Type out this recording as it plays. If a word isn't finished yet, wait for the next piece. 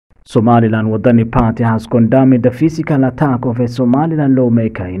Somaliland Waddani party has condemned the physical attack of a Somaliland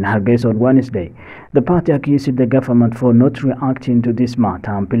lawmaker in Hargeisa on Wednesday. The party accused the government for not reacting to this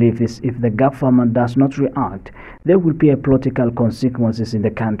matter and believes if the government does not react, there will be political consequences in the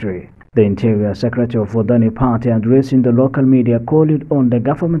country. The Interior Secretary of Waddani party, addressing the local media, called on the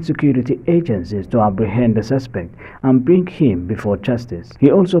government security agencies to apprehend the suspect and bring him before justice.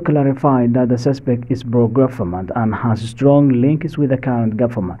 He also clarified that the suspect is pro-government and has strong links with the current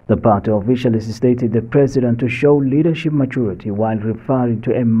government. The party officially stated the president to show leadership maturity while referring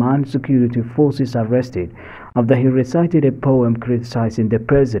to a man security forces arrested after he recited a poem criticizing the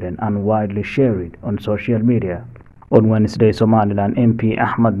president and widely shared on social media. On Wednesday, Somaliland MP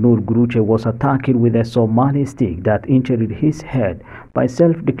Ahmed Guruche was attacked with a Somali stick that injured his head by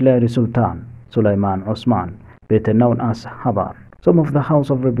self-declared Sultan Sulaiman Osman, better known as Habar. Some of the House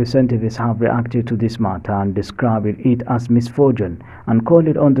of Representatives have reacted to this matter and described it as misfortune and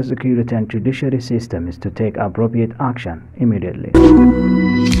called on the security and judiciary systems to take appropriate action immediately.